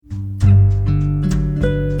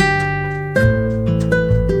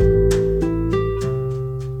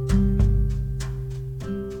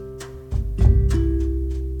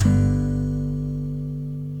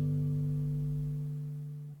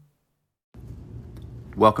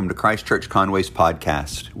Welcome to Christ Church Conway's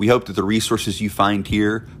podcast. We hope that the resources you find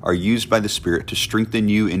here are used by the Spirit to strengthen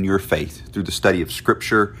you in your faith through the study of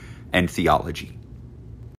Scripture and theology.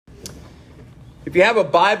 If you have a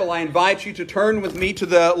Bible, I invite you to turn with me to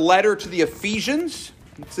the letter to the Ephesians.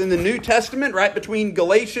 It's in the New Testament, right between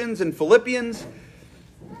Galatians and Philippians.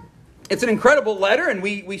 It's an incredible letter, and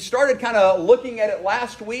we started kind of looking at it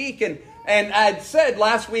last week, and I had said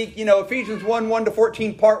last week, Ephesians 1 to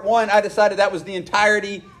 14, part 1, I decided that was the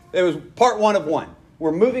entirety. It was part 1 of 1.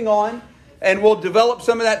 We're moving on, and we'll develop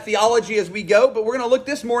some of that theology as we go, but we're going to look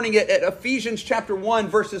this morning at Ephesians chapter 1,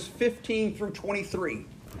 verses 15 through 23.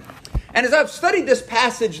 And as I've studied this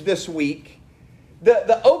passage this week,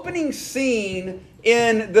 the opening scene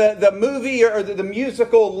in the movie or the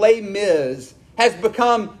musical Les Mis has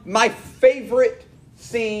become my favorite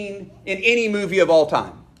scene in any movie of all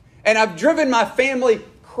time. And I've driven my family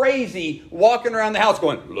crazy walking around the house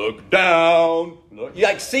going, look down, look. You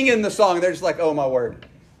like singing the song. They're just like, oh my word,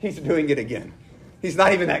 he's doing it again. He's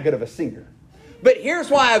not even that good of a singer. But here's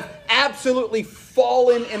why I've absolutely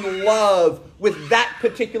fallen in love with that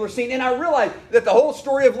particular scene. And I realize that the whole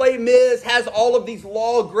story of Les Mis has all of these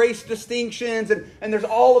law, grace distinctions, and there's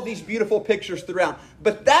all of these beautiful pictures throughout.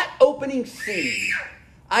 But that opening scene,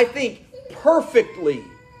 I think, perfectly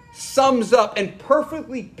sums up and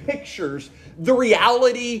perfectly pictures the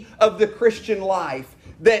reality of the Christian life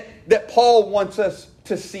that Paul wants us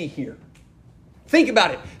to see here. Think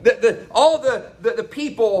about it. All the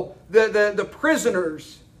people, the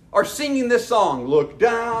prisoners are singing this song. Look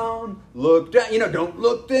down, don't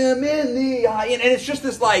look them in the eye. And it's just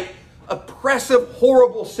this like oppressive,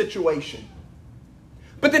 horrible situation.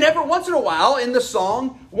 But then every once in a while in the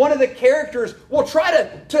song, one of the characters will try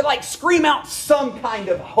to like scream out some kind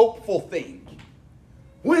of hopeful thing.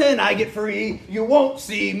 When I get free, you won't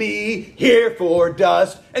see me here for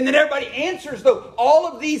dust. And then everybody answers, though, all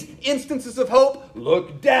of these instances of hope,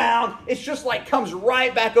 look down. It's just like comes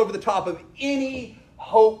right back over the top of any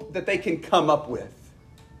hope that they can come up with.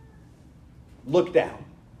 Look down.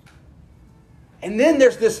 And then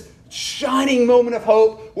there's this shining moment of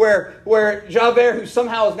hope where Javert, who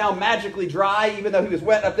somehow is now magically dry, even though he was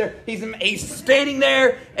wet up there, he's standing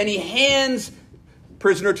there and he hands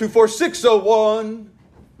prisoner 24601,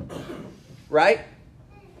 right?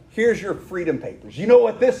 Here's your freedom papers. You know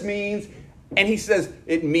what this means? And he says,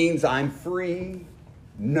 it means I'm free.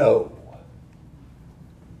 No,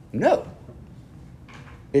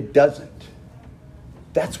 it doesn't.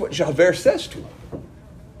 That's what Javert says to him.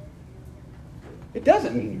 It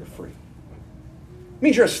doesn't mean you're free. It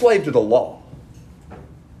means you're a slave to the law.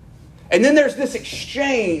 And then there's this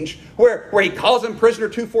exchange where he calls him prisoner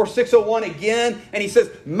 24601 again, and he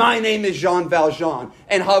says, my name is Jean Valjean.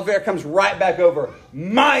 And Javert comes right back over,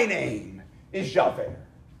 my name is Javert.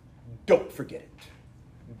 Don't forget it.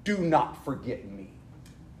 Do not forget me.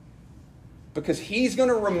 Because he's going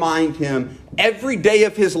to remind him every day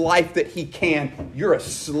of his life that he can, you're a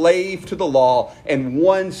slave to the law, and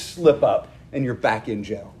one slip up and you're back in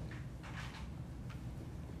jail.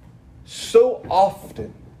 So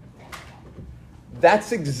often,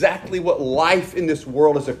 that's exactly what life in this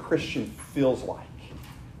world as a Christian feels like.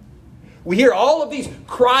 We hear all of these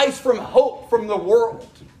cries from hope from the world.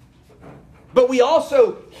 But we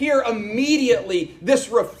also hear immediately this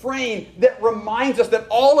refrain that reminds us that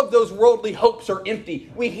all of those worldly hopes are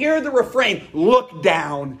empty. We hear the refrain, look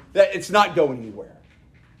down, that it's not going anywhere.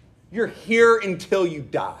 You're here until you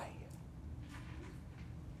die.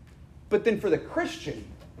 But then for the Christian,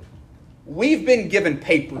 we've been given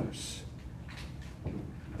papers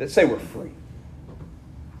that say we're free.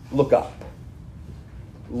 Look up.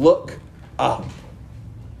 Look up.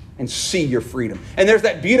 And see your freedom. And there's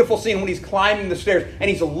that beautiful scene when he's climbing the stairs and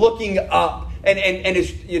he's looking up and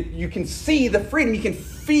you can see the freedom, you can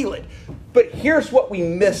feel it. But here's what we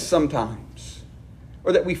miss sometimes,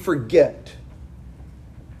 or that we forget,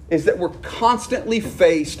 is that we're constantly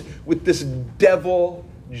faced with this devil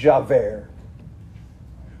Javert,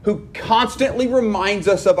 who constantly reminds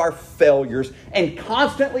us of our failures and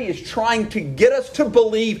constantly is trying to get us to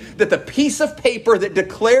believe that the piece of paper that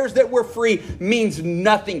declares that we're free means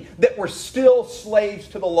nothing, that we're still slaves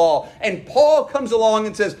to the law. And Paul comes along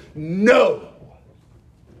and says, no,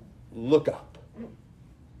 look up.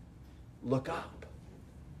 Look up.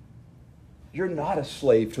 You're not a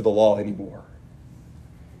slave to the law anymore.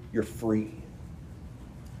 You're free.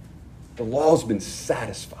 The law's been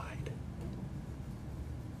satisfied.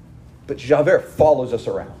 But Javert follows us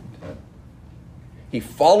around. He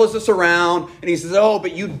follows us around and he says, oh,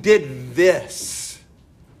 but you did this.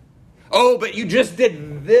 Oh, but you just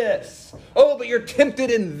did this. Oh, but you're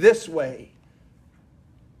tempted in this way.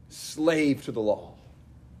 Slave to the law.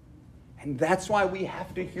 And that's why we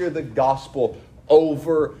have to hear the gospel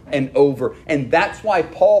over and over. And that's why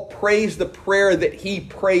Paul prays the prayer that he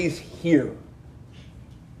prays here.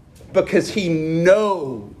 Because he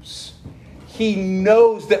knows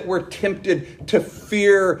that we're tempted to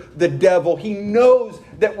fear the devil. He knows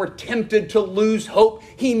that we're tempted to lose hope.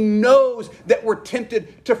 He knows that we're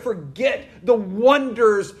tempted to forget the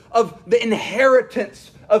wonders of the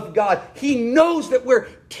inheritance of God. He knows that we're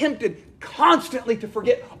tempted constantly to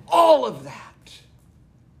forget all of that.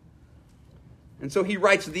 And so he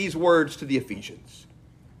writes these words to the Ephesians.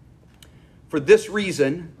 For this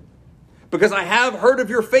reason, because I have heard of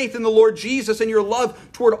your faith in the Lord Jesus and your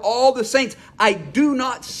love toward all the saints, I do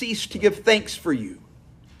not cease to give thanks for you,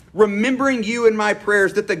 remembering you in my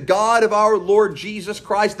prayers, that the God of our Lord Jesus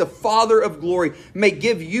Christ, the Father of glory, may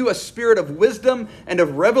give you a spirit of wisdom and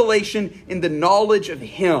of revelation in the knowledge of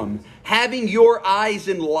him, having your eyes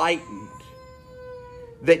enlightened,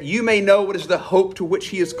 that you may know what is the hope to which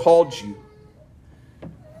he has called you,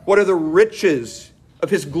 what are the riches of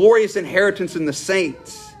his glorious inheritance in the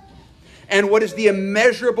saints, and what is the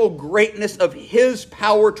immeasurable greatness of his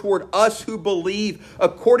power toward us who believe,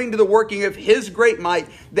 according to the working of his great might,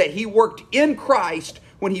 that he worked in Christ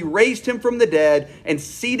when he raised him from the dead and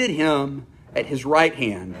seated him at his right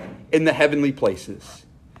hand in the heavenly places,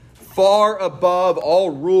 far above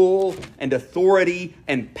all rule and authority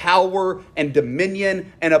and power and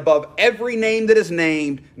dominion, and above every name that is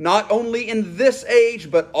named, not only in this age,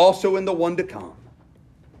 but also in the one to come.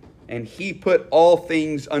 And he put all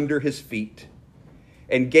things under his feet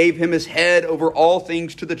and gave him his head over all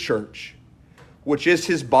things to the church, which is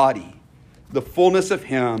his body, the fullness of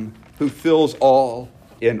him who fills all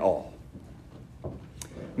in all.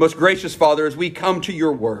 Most gracious Father, as we come to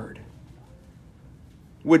your word,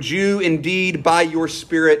 would you indeed by your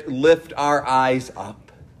Spirit lift our eyes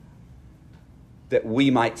up that we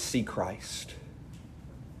might see Christ?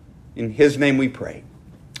 In his name we pray.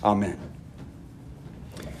 Amen.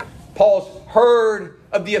 Paul's heard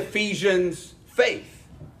of the Ephesians' faith.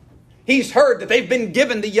 He's heard that they've been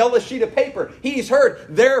given the yellow sheet of paper. He's heard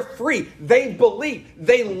they're free. They believe.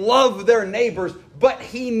 They love their neighbors. But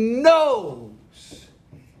he knows,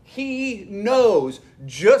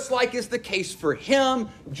 just like is the case for him,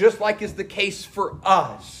 just like is the case for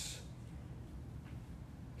us,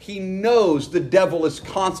 he knows the devil is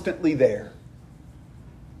constantly there,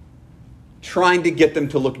 trying to get them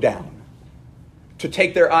to look down, to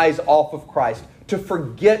take their eyes off of Christ, to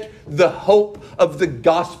forget the hope of the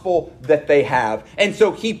gospel that they have. And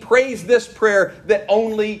so he prays this prayer that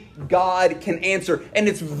only God can answer. And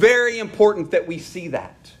it's very important that we see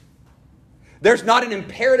that. There's not an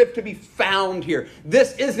imperative to be found here.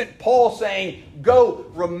 This isn't Paul saying, go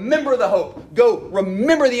remember the hope. Go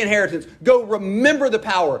remember the inheritance. Go remember the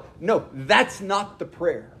power. No, that's not the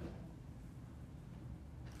prayer.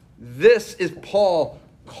 This is Paul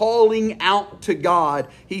calling out to God.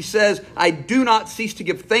 He says, I do not cease to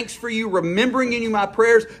give thanks for you, remembering in you my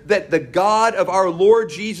prayers, that the God of our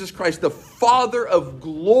Lord Jesus Christ, the Father of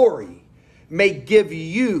glory, may give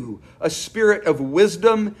you a spirit of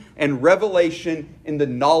wisdom and revelation in the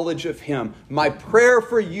knowledge of him. My prayer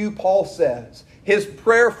for you, Paul says, his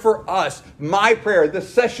prayer for us, my prayer, the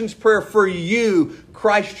session's prayer for you,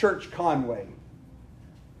 Christ Church Conway,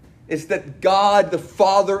 is that God, the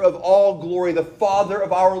Father of all glory, the Father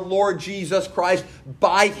of our Lord Jesus Christ,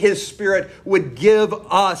 by his Spirit would give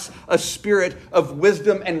us a spirit of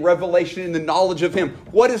wisdom and revelation in the knowledge of him.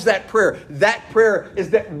 What is that prayer? That prayer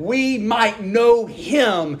is that we might know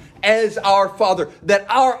him as our Father, that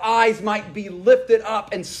our eyes might be lifted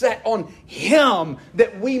up and set on him,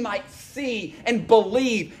 that we might see and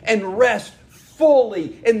believe and rest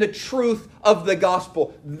fully in the truth of the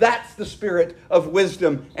gospel. That's the spirit of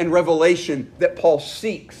wisdom and revelation that Paul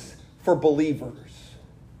seeks for believers,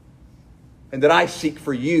 and that I seek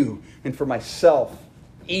for you and for myself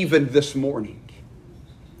even this morning.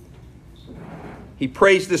 He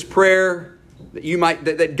prays this prayer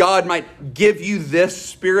that God might give you this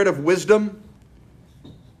spirit of wisdom.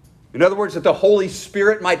 In other words, that the Holy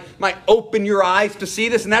Spirit might open your eyes to see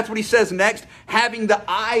this. And that's what he says next. Having the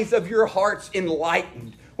eyes of your hearts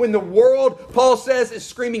enlightened. When the world, Paul says, is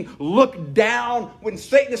screaming, look down. When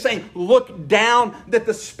Satan is saying, look down, that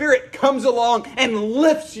the Spirit comes along and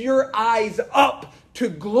lifts your eyes up to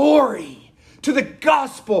glory, to the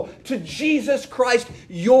gospel, to Jesus Christ,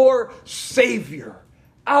 your Savior,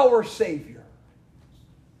 our Savior.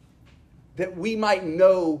 That we might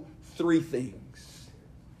know three things.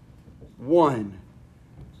 One,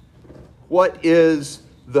 what is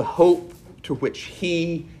the hope to which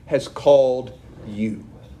he has called you?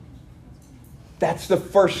 That's the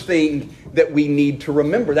first thing that we need to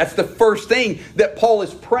remember. That's the first thing that Paul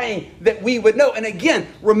is praying that we would know. And again,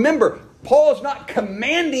 remember, Paul is not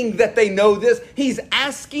commanding that they know this. He's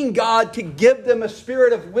asking God to give them a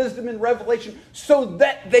spirit of wisdom and revelation so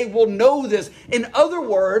that they will know this. In other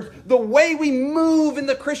words, the way we move in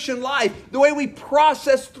the Christian life, the way we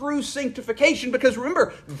process through sanctification, because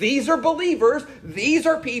remember, these are believers. These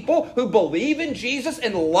are people who believe in Jesus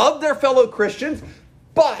and love their fellow Christians,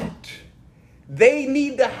 but they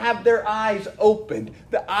need to have their eyes opened,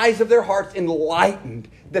 the eyes of their hearts enlightened,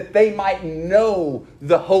 that they might know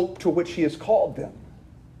the hope to which He has called them.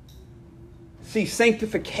 See,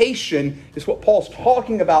 sanctification is what Paul's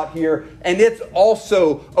talking about here, and it's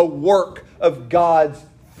also a work of God's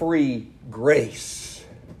free grace.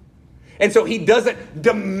 And so He doesn't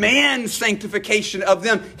demand sanctification of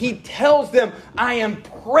them. He tells them, I am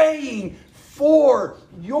praying for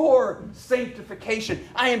your sanctification.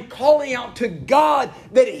 I am calling out to God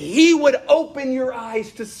that He would open your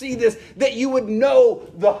eyes to see this, that you would know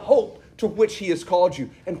the hope to which He has called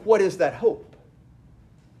you. And what is that hope?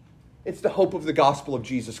 It's the hope of the gospel of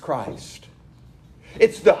Jesus Christ.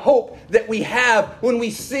 It's the hope that we have when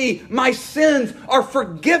we see my sins are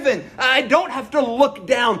forgiven. I don't have to look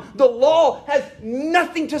down. The law has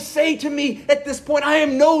nothing to say to me at this point. I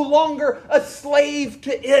am no longer a slave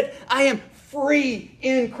to it. I am free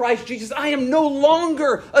in Christ Jesus. I am no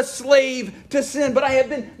longer a slave to sin, but I have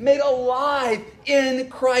been made alive in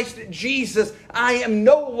Christ Jesus. I am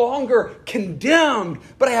no longer condemned,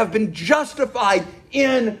 but I have been justified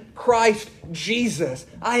in Christ Jesus.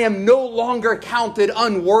 I am no longer counted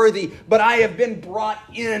unworthy, but I have been brought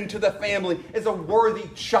into the family as a worthy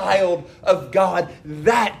child of God.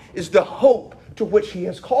 That is the hope to which He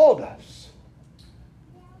has called us.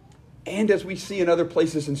 And as we see in other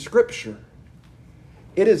places in Scripture,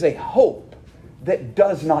 it is a hope that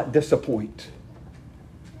does not disappoint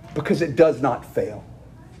because it does not fail.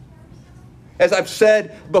 As I've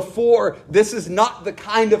said before, this is not the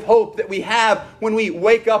kind of hope that we have when we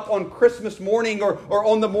wake up on Christmas morning or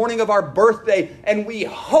on the morning of our birthday and we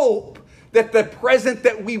hope that the present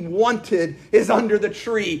that we wanted is under the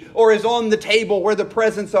tree or is on the table where the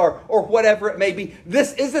presents are or whatever it may be.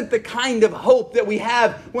 This isn't the kind of hope that we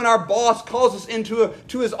have when our boss calls us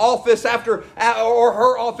to his office or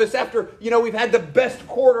her office after, we've had the best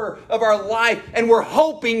quarter of our life and we're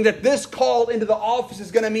hoping that this call into the office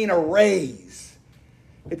is going to mean a raise.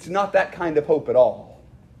 It's not that kind of hope at all.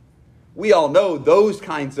 We all know those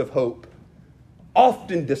kinds of hope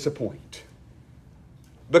often disappoint.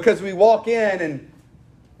 Because we walk in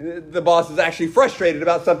and the boss is actually frustrated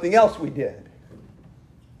about something else we did.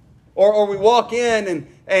 Or we walk in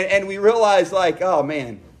and we realize oh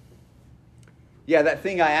man, yeah, that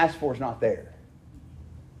thing I asked for is not there.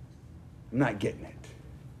 I'm not getting it.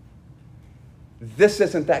 This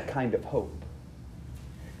isn't that kind of hope.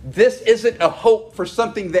 This isn't a hope for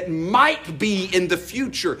something that might be in the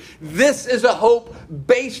future. This is a hope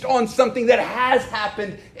based on something that has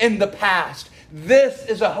happened in the past. This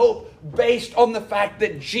is a hope based on the fact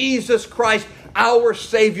that Jesus Christ, our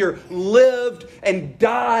Savior, lived and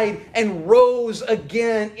died and rose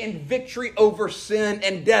again in victory over sin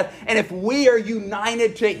and death. And if we are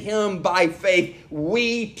united to Him by faith,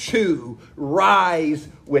 we too rise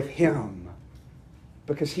with Him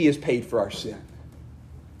because He has paid for our sin.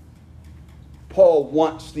 Paul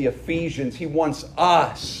wants the Ephesians, he wants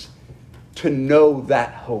us to know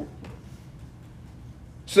that hope.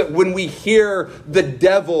 So that when we hear the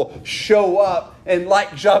devil show up and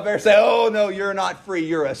like Javert say, oh no, you're not free,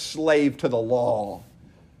 you're a slave to the law,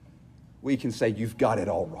 we can say, you've got it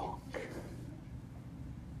all wrong.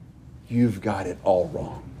 You've got it all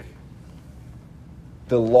wrong.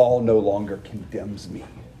 The law no longer condemns me.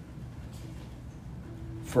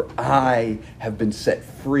 For I have been set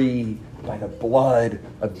free by the blood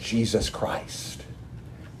of Jesus Christ,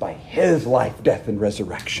 by His life, death, and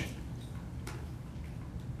resurrection.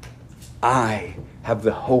 I have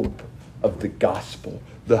the hope of the gospel,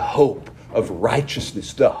 the hope of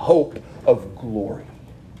righteousness, the hope of glory.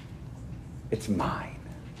 It's mine.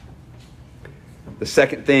 The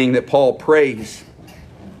second thing that Paul prays,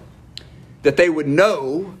 that they would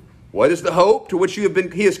know, what is the hope to which He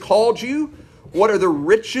has called you? What are the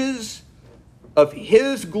riches of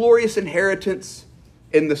His glorious inheritance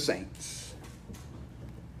in the saints?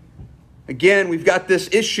 Again, we've got this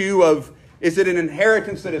issue of, is it an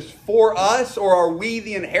inheritance that is for us, or are we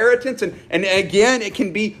the inheritance? And again, it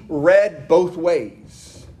can be read both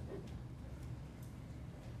ways.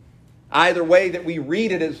 Either way that we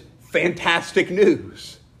read it is fantastic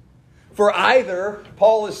news. For either,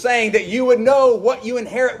 Paul is saying, that you would know what you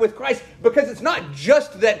inherit with Christ, because it's not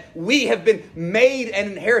just that we have been made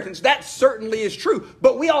an inheritance. That certainly is true.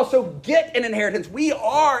 But we also get an inheritance. We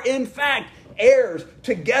are, in fact, heirs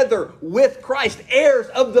together with Christ, heirs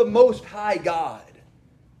of the Most High God.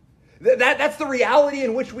 That's the reality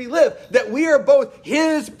in which we live, that we are both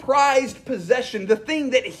His prized possession, the thing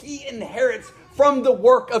that He inherits from the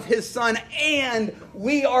work of His Son, and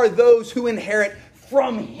we are those who inherit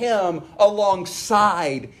from Him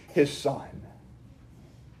alongside His Son.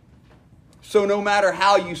 So no matter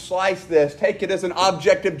how you slice this, take it as an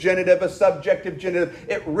objective genitive, a subjective genitive,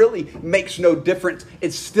 it really makes no difference.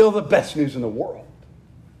 It's still the best news in the world.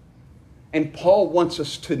 And Paul wants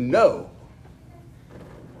us to know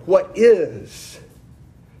what is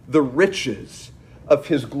the riches of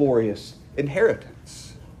His glorious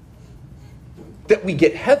inheritance. That we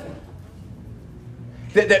get heaven.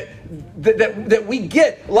 That we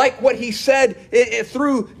get, like what He said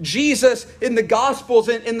through Jesus in the Gospels,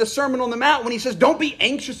 in the Sermon on the Mount, when He says, don't be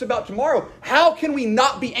anxious about tomorrow. How can we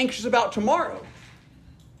not be anxious about tomorrow?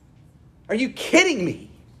 Are you kidding me?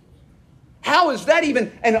 How is that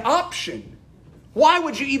even an option? Why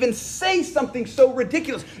would you even say something so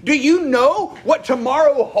ridiculous? Do you know what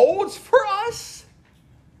tomorrow holds for us?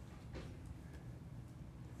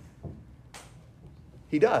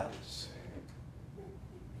 He does.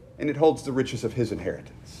 And it holds the riches of His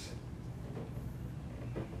inheritance.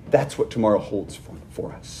 That's what tomorrow holds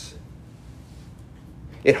for us.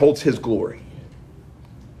 It holds His glory.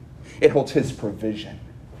 It holds His provision.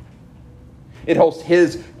 It holds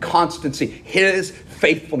His constancy, His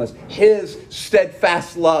faithfulness, His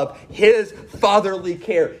steadfast love, His fatherly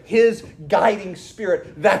care, His guiding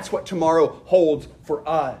spirit. That's what tomorrow holds for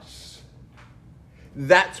us.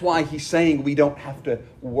 That's why He's saying we don't have to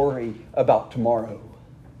worry about tomorrow.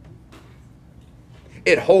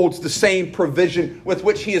 It holds the same provision with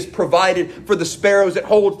which He has provided for the sparrows. It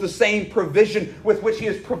holds the same provision with which He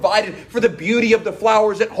has provided for the beauty of the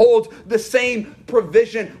flowers. It holds the same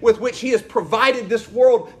provision with which He has provided this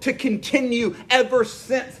world to continue ever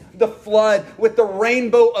since the flood, with the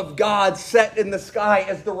rainbow of God set in the sky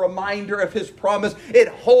as the reminder of His promise. It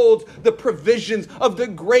holds the provisions of the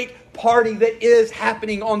great party that is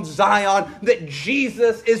happening on Zion, that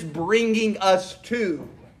Jesus is bringing us to.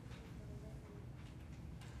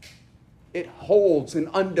 It holds an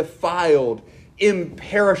undefiled,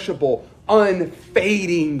 imperishable,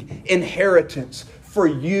 unfading inheritance for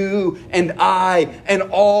you and I and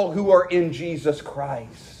all who are in Jesus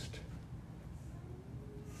Christ.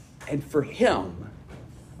 And for Him,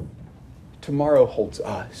 tomorrow holds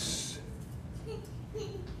us.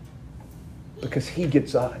 Because He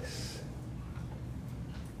gets us.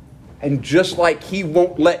 And just like He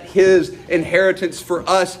won't let His inheritance for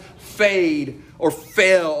us fade or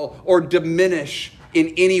fail or diminish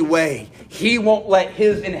in any way, He won't let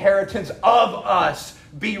His inheritance of us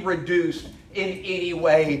be reduced in any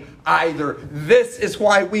way either. This is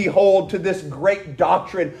why we hold to this great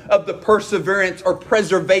doctrine of the perseverance or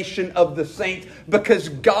preservation of the saints, because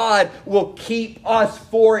God will keep us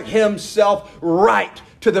for Himself right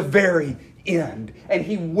to the very end, and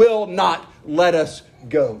He will not let us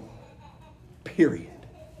go. Period.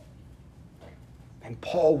 And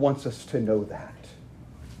Paul wants us to know that.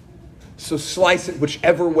 So slice it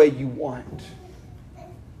whichever way you want.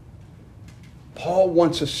 Paul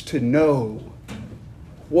wants us to know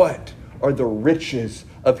what are the riches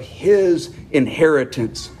of His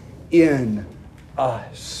inheritance in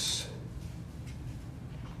us.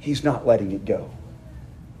 He's not letting it go.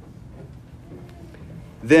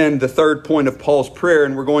 Then the third point of Paul's prayer,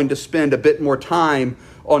 and we're going to spend a bit more time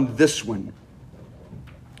on this one.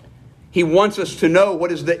 He wants us to know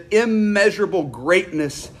what is the immeasurable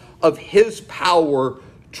greatness of His power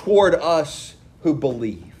toward us who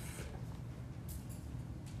believe.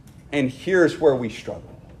 And here's where we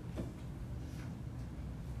struggle.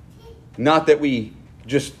 Not that we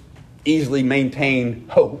just easily maintain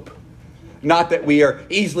hope. Not that we are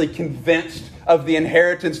easily convinced of the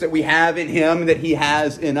inheritance that we have in Him, that He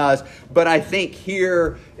has in us. But I think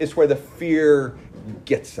here is where the fear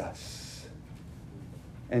gets us.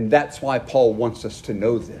 And that's why Paul wants us to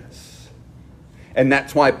know this. And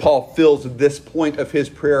that's why Paul fills this point of his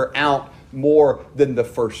prayer out more than the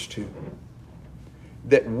first two.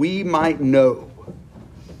 That we might know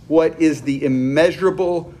what is the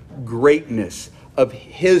immeasurable greatness of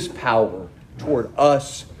His power toward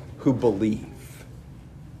us who believe.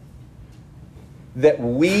 That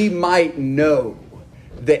we might know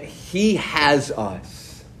that He has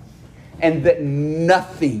us and that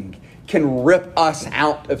nothing can rip us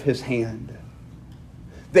out of His hand.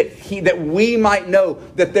 that we might know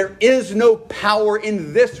that there is no power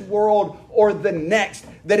in this world or the next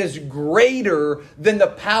that is greater than the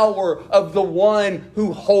power of the one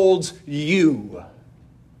who holds you.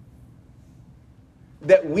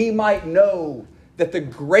 That we might know that the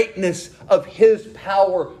greatness of his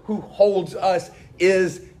power who holds us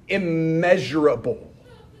is immeasurable.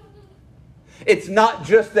 It's not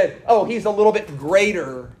just that, oh, he's a little bit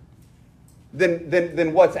greater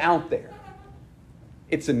than what's out there.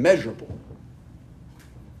 It's immeasurable.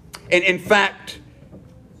 And in fact,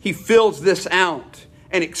 he fills this out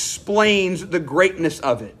and explains the greatness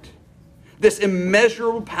of it. This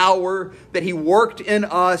immeasurable power that he worked in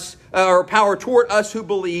us, or power toward us who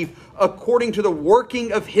believe, according to the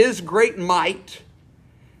working of his great might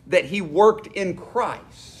that he worked in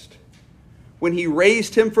Christ when he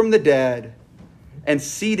raised him from the dead and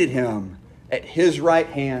seated him at his right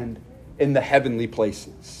hand in the heavenly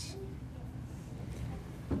places.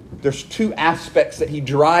 There's two aspects that he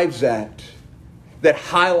drives at that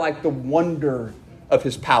highlight the wonder of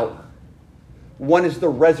his power. One is the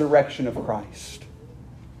resurrection of Christ.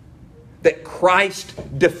 That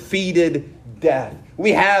Christ defeated death.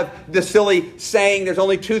 We have the silly saying, there's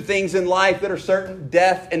only two things in life that are certain,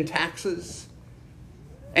 death and taxes.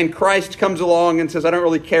 And Christ comes along and says, I don't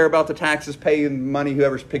really care about the taxes, pay money,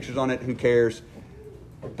 whoever's pictures on it, who cares?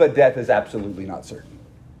 But death is absolutely not certain.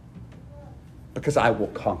 Because I will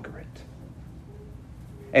conquer it.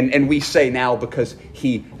 And we say now because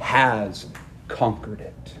he has conquered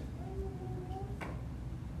it.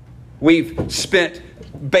 We've spent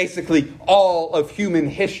basically all of human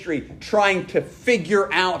history trying to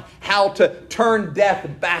figure out how to turn death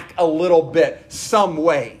back a little bit, some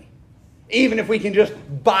way. Even if we can just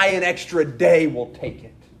buy an extra day, we'll take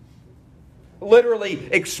it. Literally,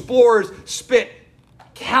 explorers spent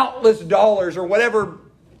countless dollars or whatever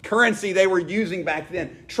currency they were using back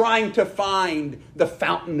then trying to find the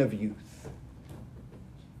fountain of youth.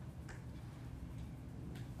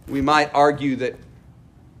 We might argue that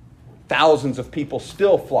thousands of people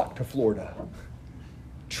still flock to Florida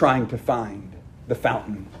trying to find the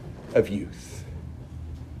fountain of youth.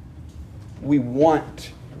 We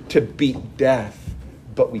want to beat death,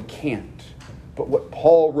 but we can't. But what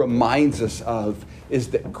Paul reminds us of is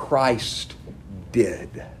that Christ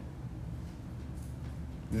did.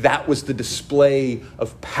 That was the display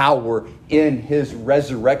of power in his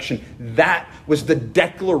resurrection. That was the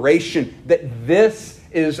declaration that this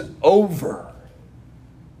is over.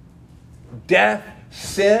 Death,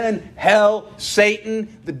 sin, hell,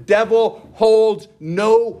 Satan, the devil holds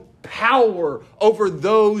no power over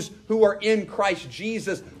those who are in Christ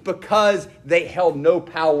Jesus because they held no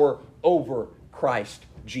power over Christ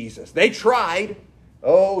Jesus. They tried.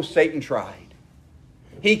 Oh, Satan tried.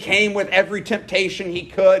 He came with every temptation he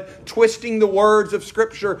could, twisting the words of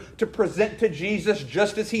Scripture to present to Jesus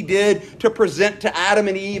just as he did to present to Adam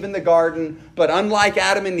and Eve in the garden. But unlike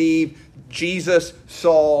Adam and Eve, Jesus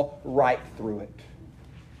saw right through it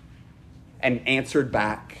and answered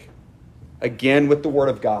back again with the Word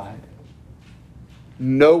of God,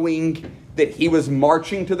 knowing that he was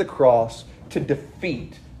marching to the cross to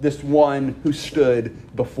defeat this one who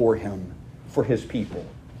stood before him for his people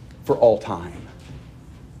for all time.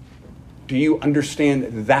 Do you understand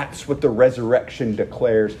that that's what the resurrection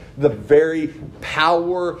declares? The very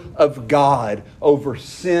power of God over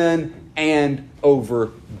sin and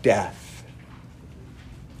over death.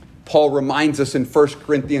 Paul reminds us in 1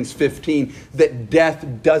 Corinthians 15 that death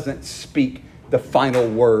doesn't speak the final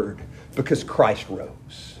word because Christ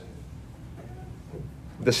rose.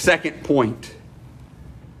 The second point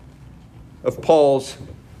of Paul's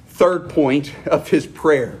third point of his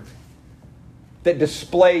prayer that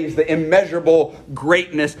displays the immeasurable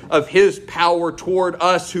greatness of his power toward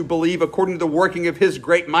us who believe according to the working of his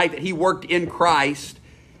great might that he worked in Christ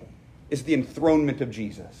is the enthronement of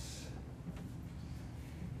Jesus.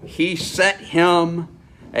 He set him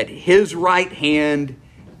at his right hand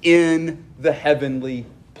in the heavenly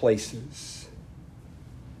places.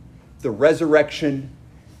 The resurrection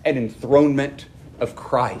and enthronement of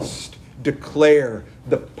Christ declare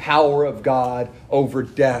the power of God over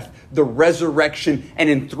death. The resurrection and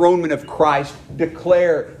enthronement of Christ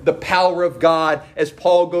declare the power of God, as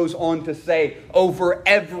Paul goes on to say, over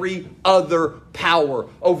every other power,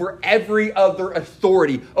 over every other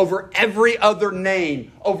authority, over every other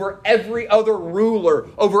name, over every other ruler,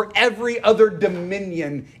 over every other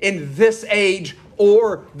dominion in this age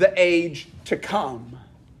or the age to come.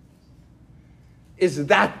 Is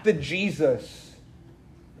that the Jesus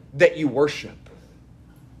that you worship?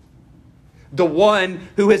 The one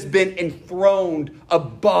who has been enthroned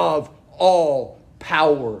above all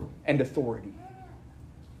power and authority.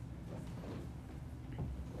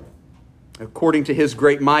 according to his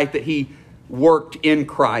great might that he worked in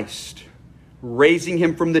Christ, raising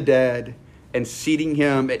him from the dead and seating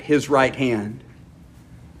him at his right hand.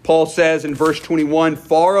 Paul says in verse 21,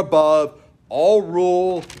 far above all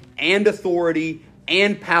rule and authority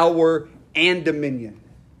and power and dominion.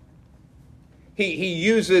 He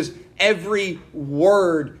uses every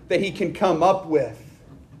word that he can come up with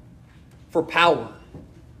for power.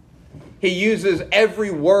 He uses every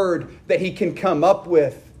word that he can come up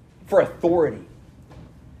with for authority.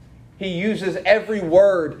 He uses every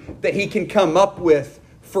word that he can come up with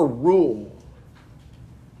for rule,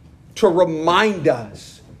 to remind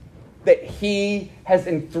us that he has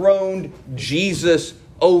enthroned Jesus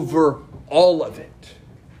over all of it.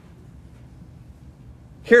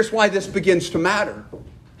 Here's why this begins to matter.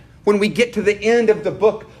 When we get to the end of the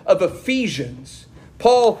book of Ephesians,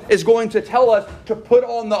 Paul is going to tell us to put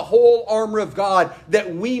on the whole armor of God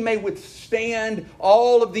that we may withstand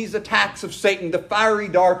all of these attacks of Satan, the fiery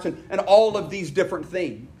darts and all of these different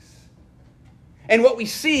things. And what we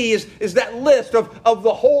see is that list of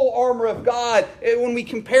the whole armor of God, when we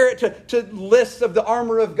compare it to lists of the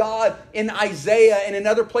armor of God in Isaiah and in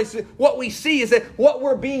other places, what we see is that what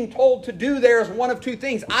we're being told to do there is one of two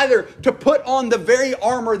things. Either to put on the very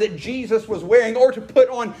armor that Jesus was wearing or to put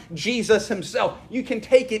on Jesus himself. You can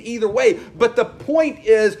take it either way. But the point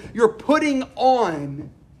is you're putting on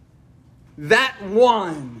that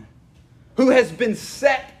one who has been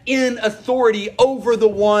set in authority over the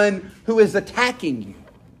one who is attacking you.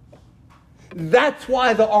 That's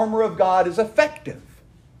why the armor of God is effective.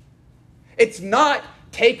 It's not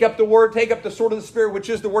take up the word, take up the sword of the Spirit, which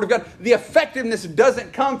is the word of God. The effectiveness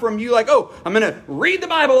doesn't come from you like, oh, I'm going to read the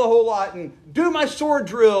Bible a whole lot and do my sword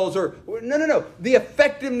drills. No. The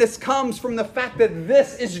effectiveness comes from the fact that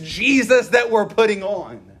this is Jesus that we're putting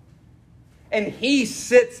on. And he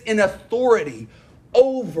sits in authority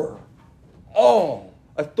over all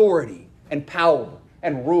authority and power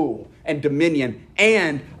and rule and dominion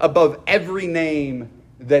and above every name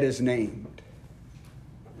that is named.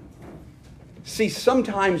 See,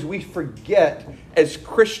 sometimes we forget as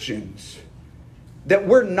Christians that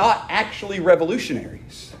we're not actually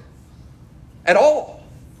revolutionaries at all.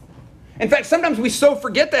 In fact, sometimes we so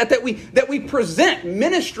forget that we present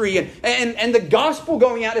ministry and the gospel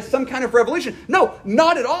going out as some kind of revolution. No,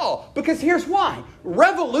 not at all. Because here's why.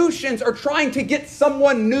 Revolutions are trying to get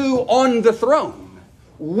someone new on the throne.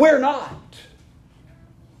 We're not.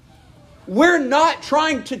 We're not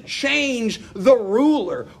trying to change the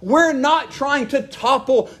ruler. We're not trying to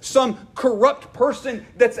topple some corrupt person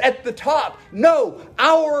that's at the top. No,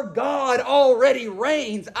 our God already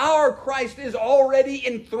reigns. Our Christ is already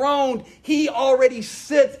enthroned. He already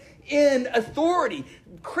sits in authority.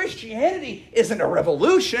 Christianity isn't a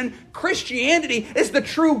revolution. Christianity is the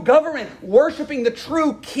true government, worshiping the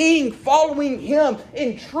true king, following him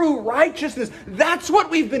in true righteousness. That's what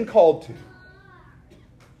we've been called to.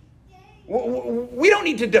 We don't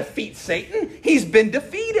need to defeat Satan. He's been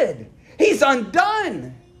defeated. He's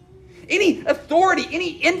undone. Any authority,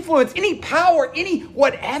 any influence, any power, any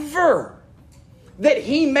whatever that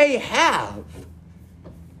he may have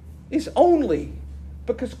is only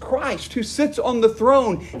because Christ, who sits on the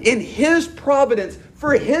throne in his providence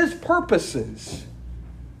for his purposes,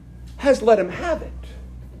 has let him have it.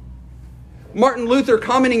 Martin Luther,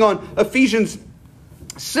 commenting on Ephesians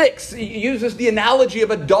 6, he uses the analogy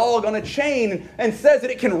of a dog on a chain and says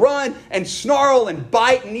that it can run and snarl and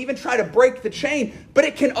bite and even try to break the chain, but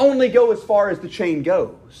it can only go as far as the chain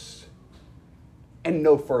goes and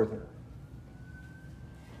no further.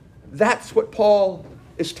 That's what Paul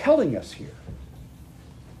is telling us here.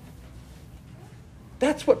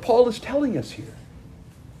 That's what Paul is telling us here.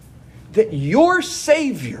 That your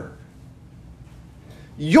Savior,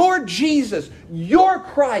 your Jesus, your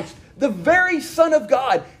Christ, the very Son of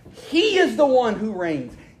God, he is the one who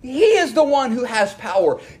reigns. He is the one who has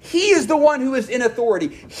power. He is the one who is in authority.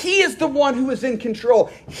 He is the one who is in control.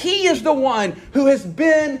 He is the one who has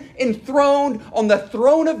been enthroned on the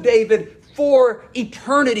throne of David for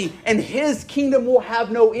eternity, and his kingdom will have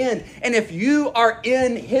no end. And if you are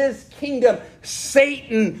in his kingdom,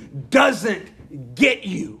 Satan doesn't get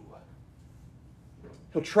you.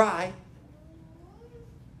 He'll try.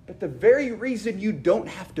 But the very reason you don't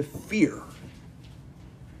have to fear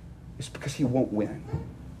is because he won't win.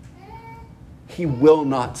 He will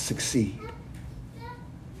not succeed.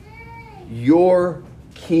 Your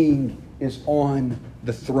king is on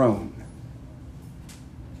the throne.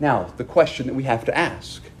 Now, the question that we have to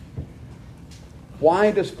ask,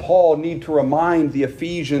 Why does Paul need to remind the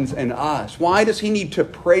Ephesians and us? Why does he need to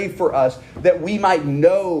pray for us that we might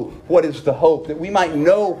know what is the hope, that we might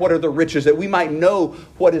know what are the riches, that we might know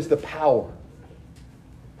what is the power?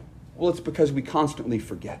 Well, it's because we constantly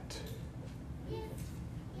forget.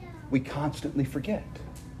 We constantly forget.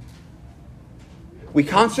 We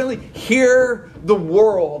constantly hear the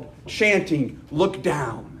world chanting, "Look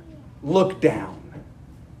down, look down.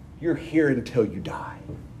 You're here until you die.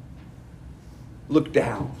 Look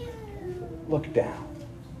down, look down."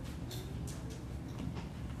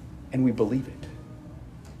 And we believe it.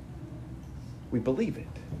 We believe it.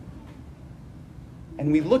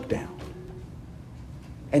 And we look down.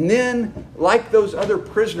 And then, like those other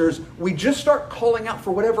prisoners, we just start calling out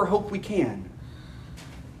for whatever hope we can.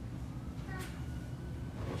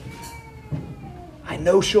 I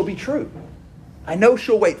know she'll be true. I know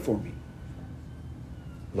she'll wait for me.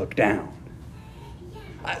 Look down.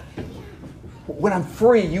 When I'm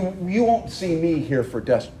free, you won't see me here for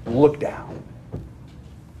dust. Look down.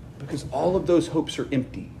 Because all of those hopes are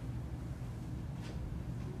empty.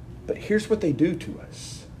 But here's what they do to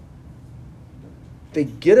us. They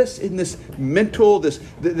get us in this mental, this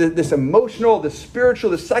emotional, this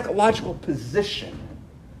spiritual, this psychological position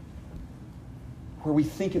where we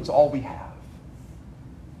think it's all we have.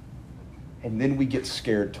 And then we get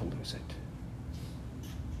scared to lose it.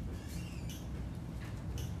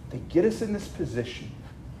 They get us in this position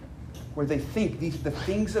where they think the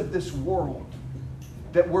things of this world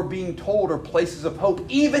that we're being told are places of hope,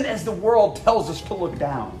 even as the world tells us to look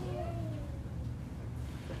down.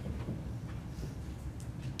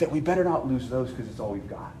 That we better not lose those because it's all we've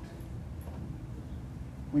got.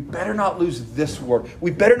 We better not lose this world.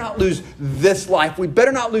 We better not lose this life. We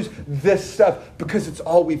better not lose this stuff because it's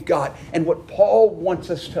all we've got. And what Paul wants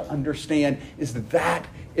us to understand is that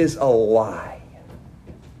is a lie.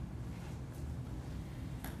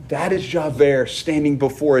 That is Javert standing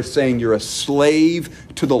before us saying, you're a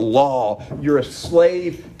slave to the law. You're a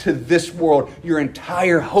slave to this world. Your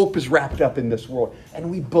entire hope is wrapped up in this world. And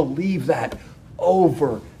we believe that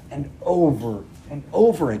over and over and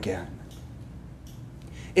over again.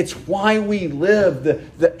 It's why we live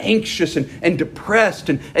the anxious and depressed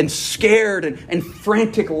and scared and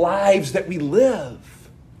frantic lives that we live.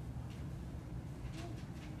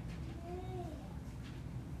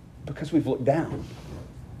 Because we've looked down.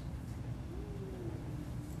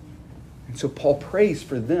 And so Paul prays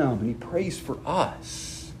for them and he prays for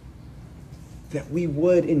us that we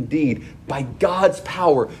would indeed, by God's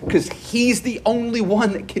power, because he's the only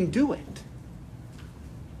one that can do it,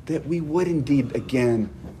 that we would indeed again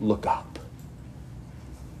look up.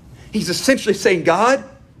 He's essentially saying, God,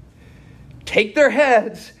 take their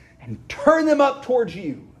heads and turn them up towards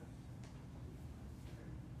you.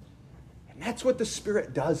 And that's what the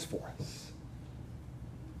Spirit does for us.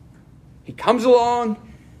 He comes along,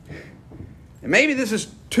 and maybe this is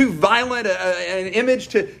too violent an image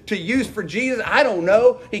to use for Jesus. I don't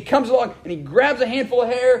know. He comes along and he grabs a handful of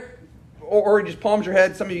hair, or he just palms your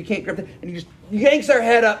head. Some of you can't grab it. And he just yanks their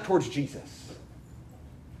head up towards Jesus.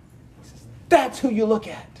 He says, that's who you look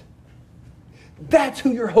at. That's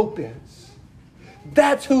who your hope is.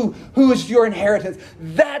 That's who is your inheritance.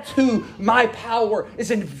 That's who my power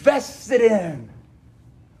is invested in.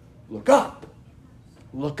 Look up.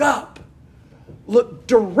 Look up. Look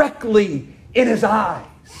directly in his eyes.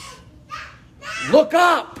 Look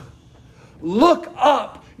up. Look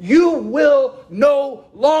up. You will no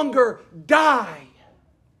longer die.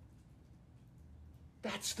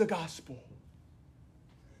 That's the gospel.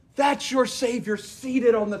 That's your Savior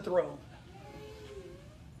seated on the throne.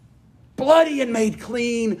 Bloody and made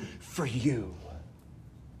clean for you.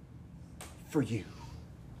 For you.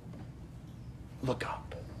 Look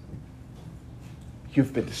up.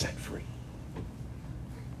 You've been set free.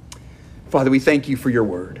 Father, we thank you for your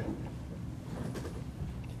word.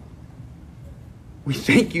 We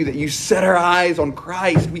thank you that you set our eyes on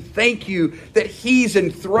Christ. We thank you that he's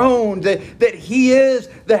enthroned, that he is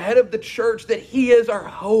the head of the church, that he is our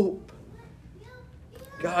hope.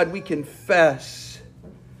 God, we confess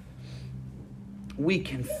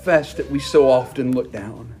that we so often look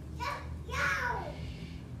down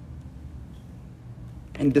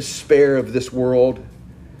and despair of this world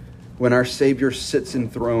when our Savior sits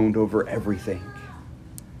enthroned over everything.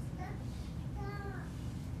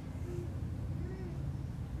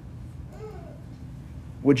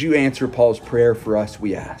 Would you answer Paul's prayer for us,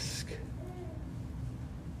 we ask?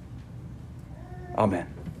 Amen.